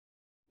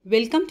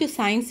Welcome to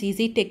Science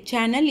Easy Tech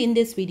channel. In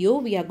this video,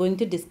 we are going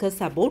to discuss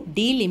about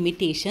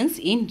delimitations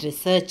in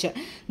research.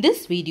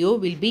 This video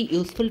will be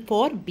useful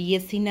for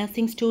Bsc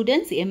Nursing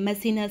students,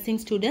 Msc Nursing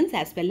students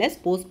as well as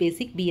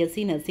post-basic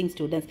Bsc Nursing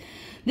students.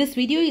 This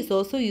video is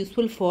also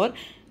useful for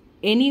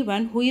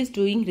anyone who is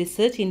doing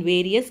research in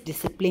various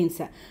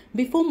disciplines.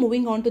 Before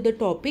moving on to the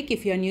topic,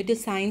 if you are new to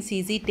Science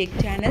Easy Tech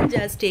channel,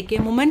 just take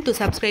a moment to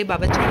subscribe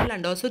our channel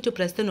and also to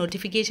press the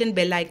notification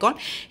bell icon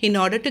in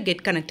order to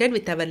get connected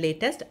with our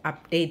latest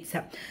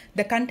updates.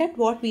 The content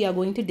what we are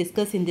going to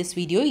discuss in this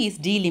video is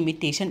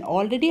delimitation.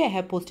 Already I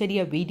have posted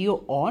a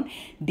video on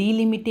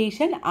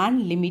delimitation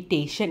and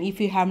limitation. If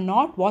you have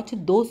not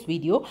watched those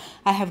videos,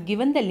 I have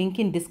given the link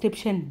in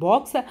description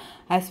box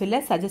as well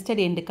as suggested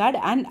end card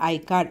and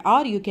iCard,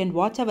 or you can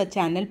watch our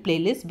channel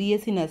playlist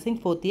Bsc Nursing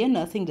 4th year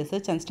Nursing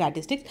Research and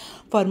Statistics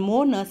for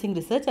more nursing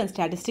research and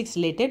statistics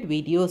related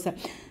videos.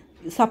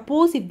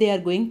 Suppose if they are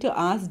going to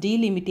ask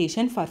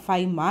delimitation for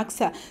 5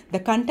 marks, the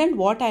content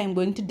what I am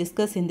going to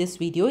discuss in this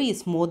video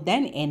is more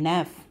than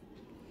enough.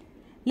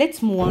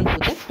 Let's move on to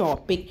the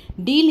topic.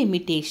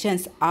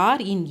 Delimitations are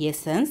in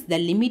essence the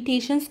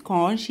limitations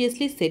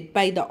consciously set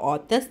by the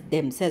authors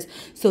themselves.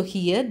 So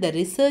here the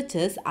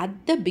researchers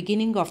at the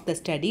beginning of the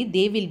study,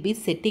 they will be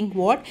setting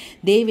what?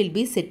 They will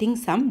be setting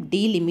some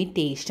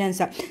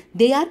delimitations.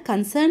 They are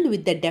concerned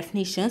with the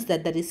definitions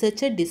that the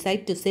researcher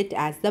decide to set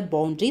as the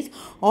boundaries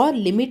or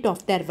limit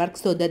of their work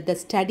so that the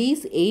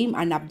study's aim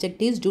and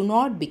objectives do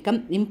not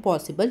become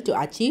impossible to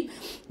achieve.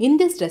 In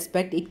this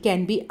respect, it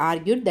can be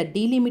argued that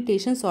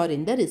delimitations are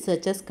in the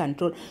researcher's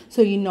control.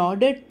 So in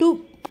order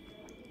to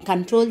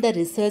control the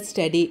research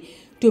study,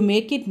 to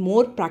make it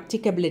more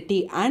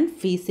practicability and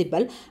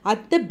feasible,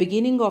 at the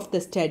beginning of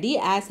the study,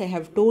 as I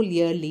have told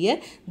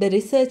earlier, the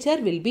researcher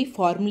will be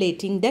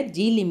formulating the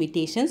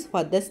delimitations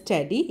for the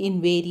study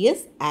in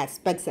various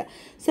aspects.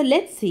 So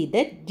let's see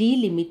the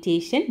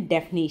delimitation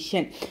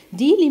definition.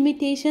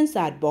 Delimitations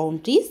are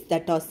boundaries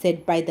that are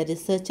set by the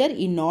researcher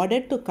in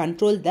order to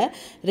control the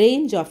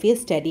range of a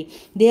study.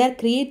 They are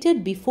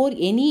created before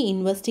any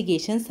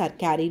investigations are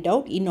carried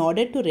out in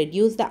order to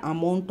reduce the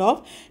amount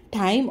of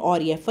time or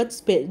effort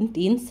spent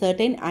in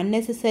certain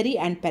unnecessary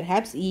and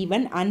perhaps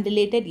even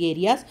unrelated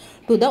areas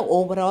to the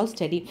overall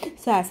study.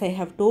 So as I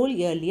have told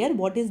earlier,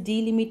 what is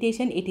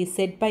delimitation? It is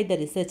set by the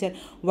researcher.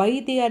 Why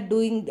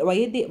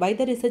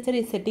the researcher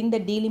is setting the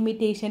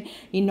delimitation?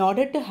 In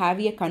order to have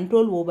a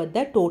control over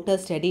the total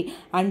study,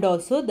 and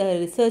also the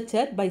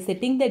researcher, by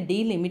setting the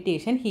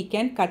delimitation, he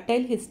can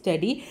curtail his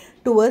study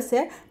towards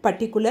a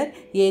particular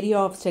area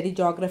of study,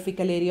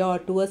 geographical area, or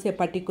towards a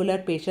particular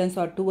patients,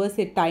 or towards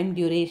a time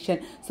duration.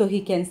 So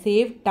he can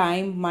save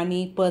time,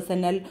 money,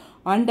 personnel,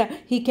 and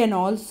he can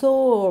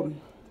also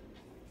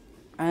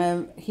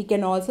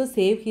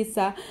save his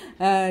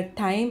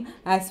time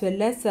as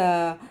well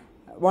as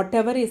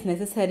whatever is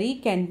necessary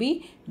can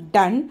be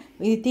done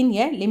within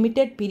a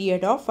limited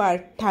period of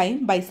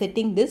time by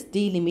setting this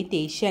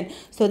delimitation,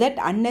 so that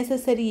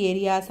unnecessary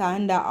areas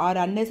and or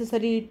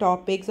unnecessary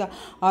topics or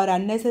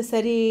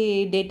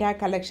unnecessary data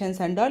collections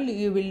and all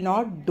you will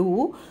not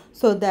do,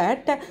 so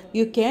that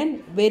you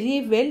can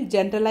very well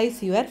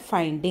generalize your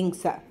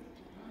findings.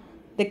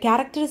 The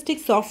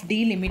characteristics of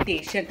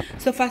delimitation.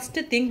 So first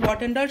thing,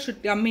 what and all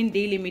should come in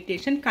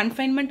delimitation?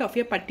 Confinement of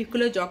a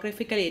particular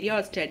geographical area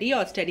or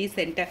study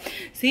center.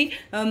 See,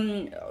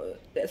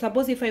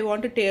 suppose if I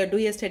want to do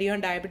a study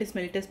on diabetes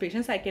mellitus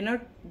patients, I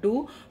cannot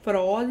do for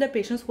all the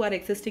patients who are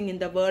existing in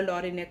the world or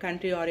in a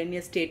country or in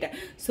a state.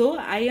 So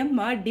I am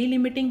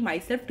delimiting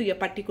myself to a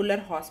particular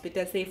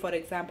hospital, say for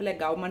example a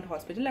government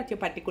hospital at a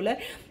particular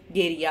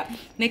area.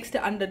 Next,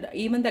 under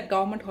even that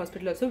government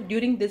hospital also,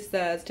 during this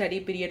study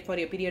period, for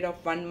a period of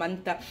 1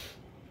 month,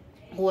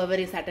 whoever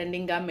is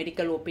attending a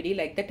medical OPD,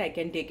 like that I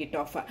can take it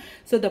off.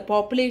 So the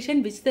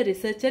population which the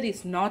researcher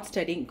is not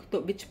studying, so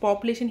which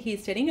population he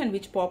is studying and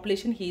which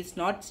population he is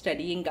not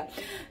studying.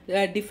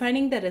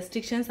 Defining the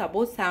restrictions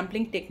about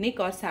sampling technique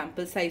or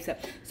sample size.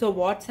 So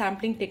what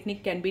sampling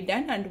technique can be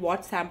done and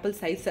what sample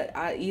size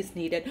is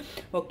needed.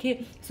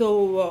 Okay,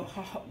 so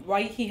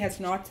why he has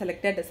not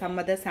selected some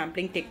other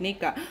sampling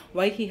technique,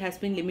 why he has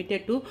been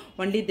limited to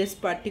only this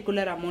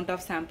particular amount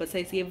of sample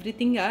size,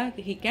 everything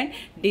he can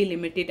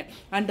delimit it.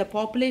 And the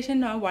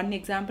population, one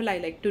example I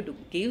like to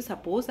give.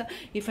 Suppose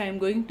if I am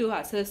going to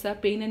assess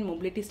pain and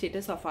mobility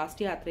status of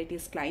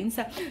osteoarthritis clients,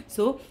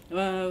 so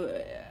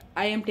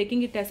I am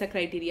taking it as a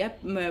criteria.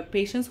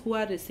 Patients who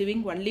are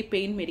receiving only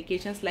pain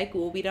medications like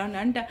Oviran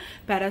and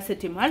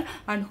paracetamol,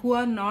 and who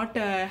are not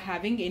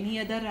having any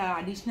other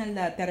additional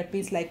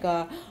therapies like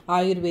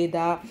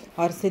Ayurveda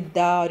or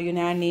Siddha or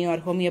Unani or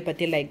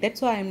homeopathy, like that.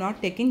 So I am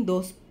not taking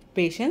those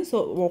patients.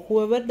 So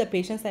whoever the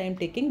patients I am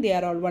taking, they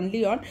are all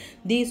only on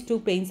these two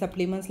pain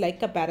supplements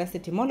like a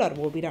paracetamol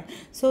or Oviran.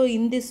 So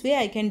in this way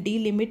I can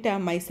delimit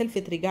myself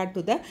with regard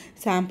to the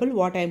sample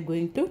what I am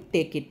going to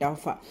take it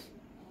off.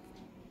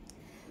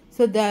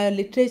 So the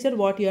literature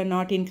what you are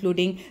not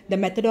including, the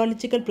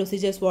methodological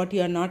procedures what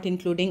you are not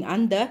including,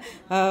 and the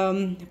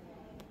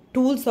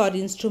tools or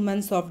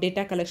instruments of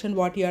data collection,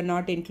 what you are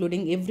not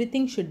including,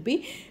 everything should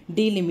be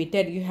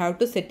delimited. You have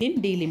to set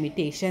in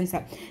delimitations.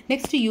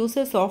 Next,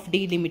 uses of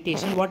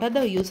delimitation. What are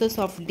the uses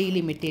of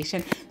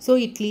delimitation? So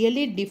it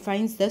clearly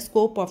defines the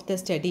scope of the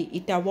study.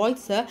 It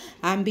avoids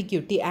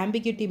ambiguity.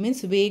 Ambiguity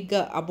means vague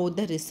about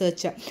the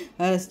research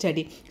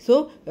study.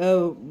 So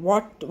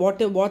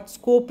what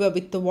scope,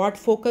 with what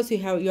focus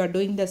you are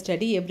doing the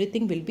study,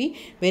 everything will be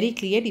very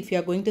clear if you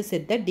are going to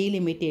set the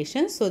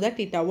delimitations, so that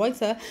it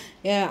avoids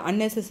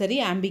unnecessary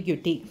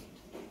ambiguity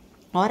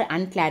or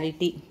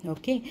unclarity.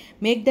 Okay,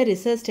 make the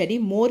research study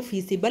more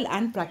feasible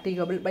and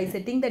practicable. By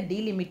setting the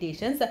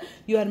delimitations,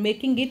 you are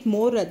making it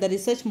more, the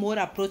research more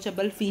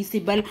approachable,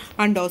 feasible,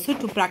 and also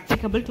to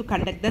practicable to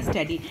conduct the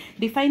study.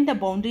 Define the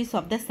boundaries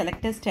of the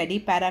selected study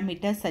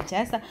parameters such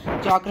as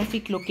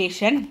geographic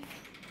location,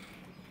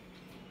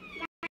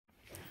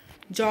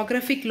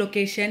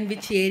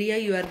 which area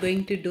you are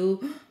going to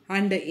do,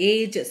 and the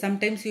age.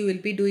 Sometimes you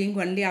will be doing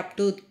only up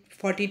to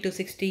 40 to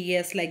 60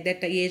 years, like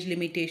that age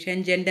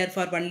limitation. Gender,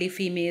 for only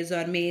females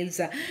or males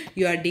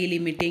you are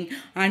delimiting.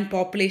 And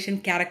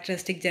population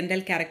characteristic,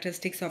 general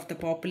characteristics of the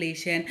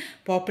population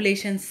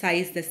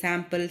size, the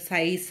sample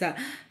size,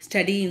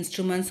 study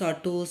instruments or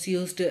tools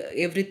used,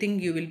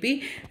 everything you will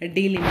be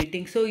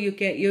delimiting. So you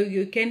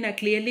can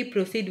clearly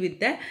proceed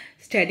with the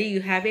study. You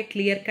have a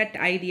clear-cut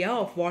idea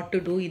of what to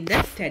do in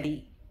the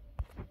study.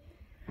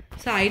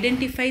 So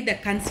identify the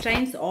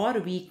constraints or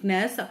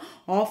weakness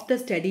of the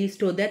study,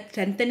 so that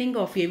strengthening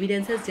of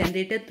evidences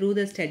generated through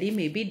the study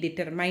may be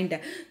determined.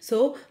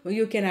 So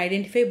you can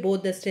identify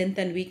both the strength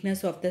and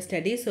weakness of the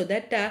study, so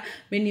that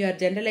when you are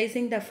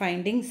generalizing the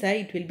findings,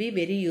 it will be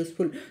very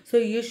useful. So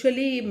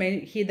usually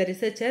the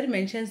researcher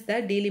mentions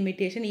the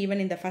delimitation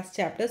even in the first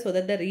chapter, so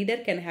that the reader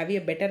can have a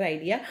better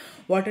idea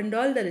what and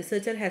all the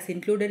researcher has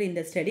included in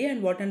the study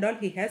and what and all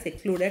he has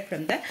excluded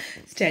from the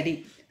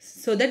study.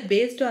 So that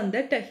based on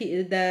that, the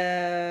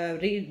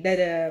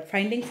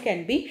findings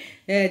can be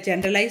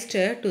generalized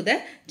to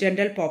the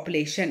general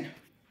population.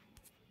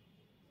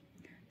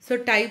 So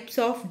types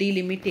of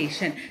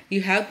delimitation.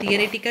 You have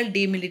theoretical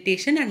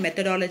delimitation and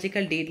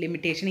methodological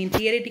delimitation. In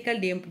theoretical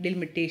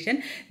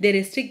delimitation, they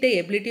restrict the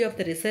ability of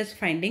the research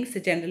findings to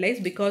generalize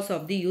because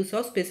of the use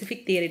of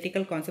specific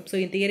theoretical concepts. So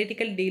in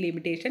theoretical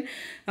delimitation,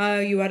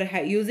 you are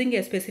using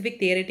a specific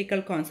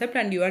theoretical concept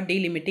and you are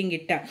delimiting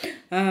it.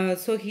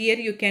 So here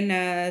you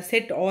can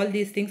set all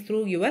these things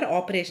through your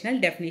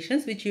operational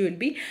definitions, which you will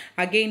be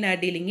again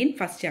dealing in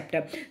first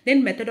chapter.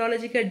 Then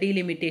methodological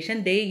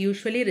delimitation, they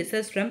usually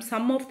result from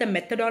some of the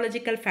methodological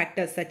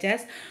factors such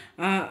as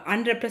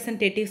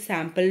unrepresentative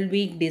sample,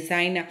 weak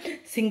design,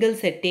 single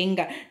setting,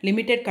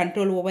 limited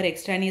control over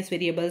extraneous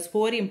variables,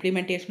 poor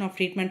implementation of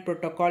treatment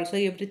protocol. So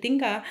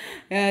everything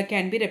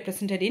can be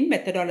represented in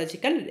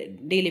methodological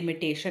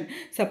delimitation.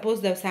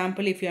 Suppose the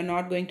sample, if you are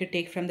not going to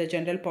take from the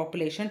general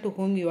population to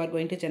whom you are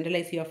going to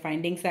generalize your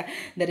findings,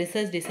 the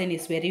research design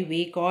is very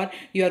weak, or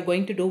you are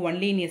going to do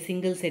only in a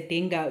single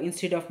setting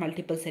instead of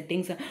multiple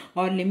settings,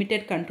 or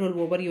limited control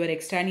over your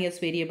extraneous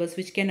variables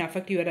which can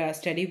affect your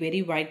study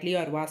very widely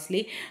or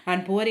vastly,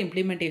 and poor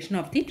implementation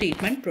of the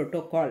treatment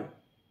protocol.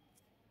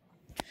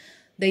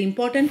 The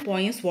important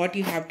points what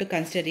you have to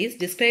consider is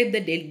describe the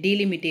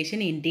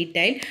delimitation in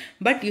detail,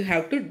 but you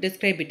have to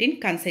describe it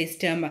in concise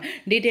term.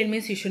 Detail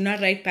means you should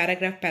not write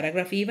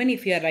paragraph. Even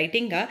if you are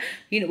writing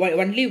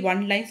only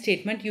one line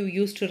statement, you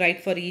used to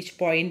write for each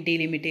point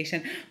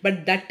delimitation,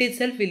 but that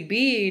itself will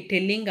be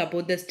telling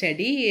about the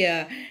study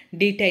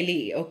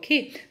detailedly.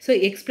 Okay, so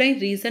explain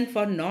reason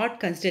for not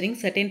considering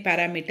certain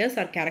parameters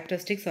or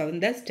characteristics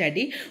of the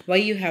study, why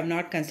you have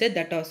not considered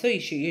that. Also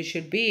you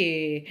should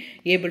be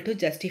able to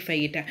justify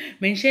it.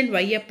 Mention why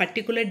a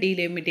particular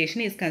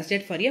delimitation is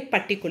considered for a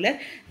particular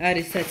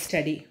research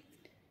study.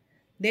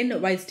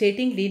 Then while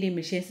stating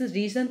delimitations,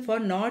 reason for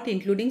not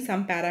including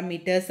some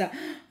parameters,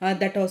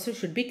 that also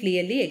should be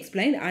clearly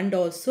explained, and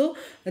also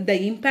the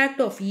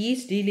impact of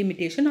each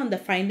delimitation on the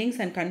findings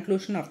and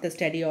conclusion of the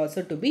study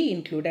also to be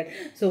included.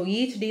 So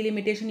each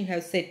delimitation you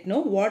have said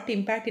what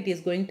impact it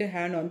is going to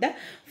have on the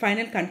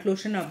final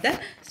conclusion of the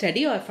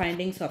study or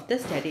findings of the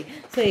study.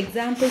 So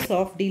examples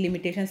of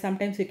delimitation,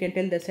 sometimes you can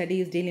tell the study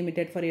is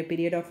delimited for a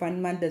period of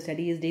 1 month, the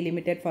study is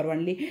delimited for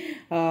only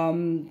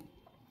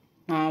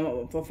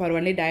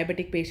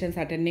diabetic patients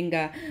attending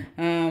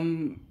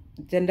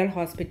general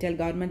hospital,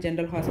 government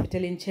general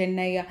hospital in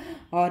Chennai,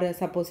 or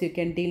suppose you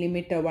can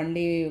delimit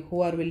only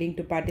who are willing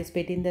to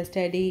participate in the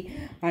study,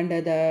 and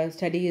the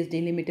study is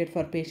delimited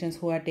for patients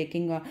who are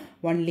taking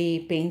only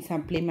pain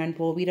supplement,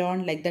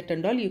 Poviron, like that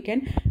and all you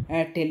can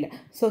tell.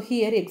 So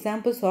here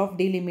examples of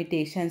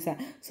delimitations.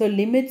 So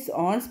limits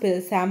on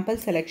sample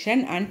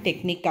selection and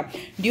technique.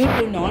 Due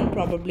to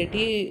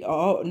non-availability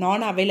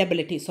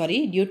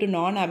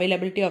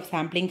of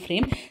sampling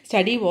frame,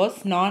 study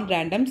was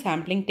non-random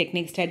sampling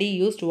technique. Study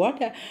used what?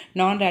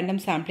 Non-random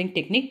sampling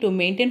technique to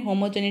maintain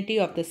homogeneity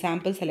of the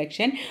sample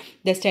selection.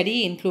 The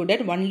study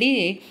included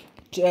only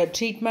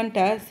treatment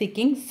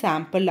seeking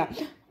sample.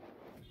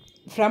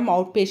 from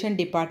outpatient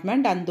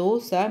department and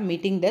those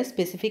meeting the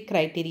specific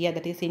criteria,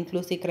 that is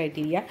inclusive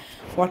criteria,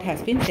 what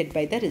has been said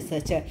by the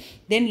researcher.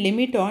 Then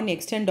limit on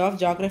extent of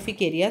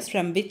geographic areas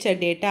from which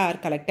data are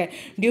collected.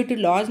 Due to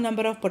large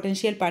number of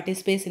potential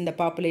participants in the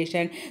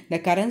population, the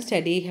current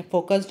study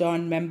focused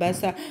on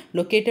members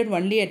located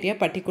only at a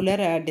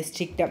particular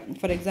district.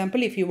 For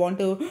example, if you want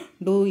to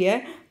do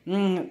a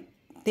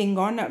thing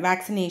on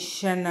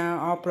vaccination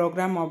or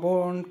program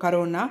about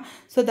corona,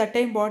 so that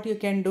time what you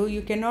can do,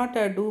 you cannot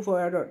do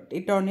for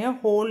it on a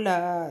whole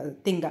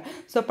thing.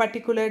 So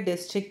particular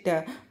district,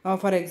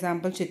 for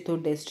example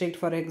Chittoor district,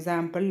 for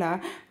example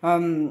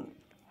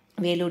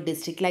Vellore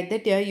district, like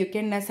that you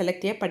can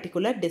select a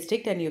particular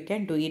district and you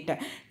can do it.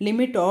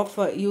 Limit of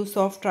use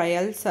of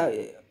trials,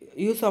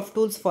 use of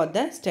tools for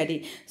the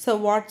study. So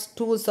what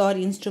tools or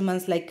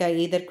instruments, like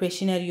either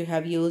questionnaire you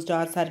have used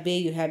or survey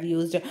you have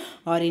used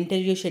or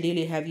interview schedule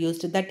you have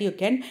used, that you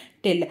can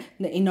tell.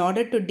 In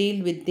order to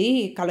deal with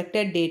the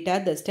collected data,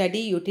 the study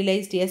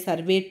utilized a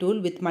survey tool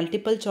with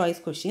multiple choice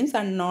questions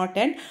and not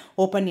an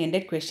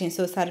open-ended question.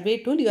 So survey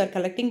tool you are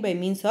collecting by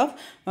means of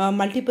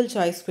multiple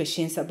choice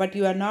questions, but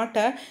you are not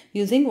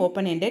using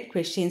open-ended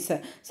questions.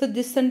 So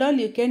this and all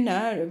you can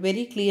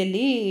very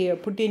clearly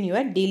put in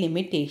your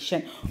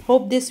delimitation.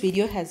 Hope this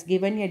video has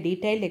given a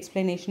detailed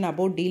explanation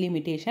about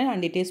delimitation,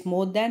 and it is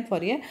more than for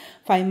a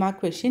 5-mark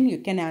question. You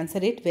can answer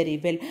it very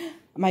well.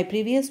 My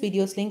previous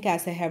videos link,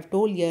 as I have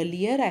told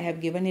earlier, I have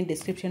given in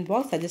description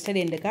box, suggested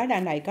end card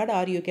and iCard,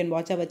 or you can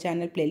watch our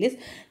channel playlist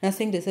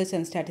Nursing Research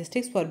and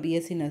Statistics for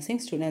Bsc Nursing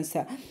students.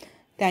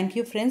 Thank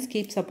you friends.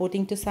 Keep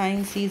supporting to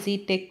Science Easy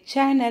Tech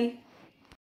channel.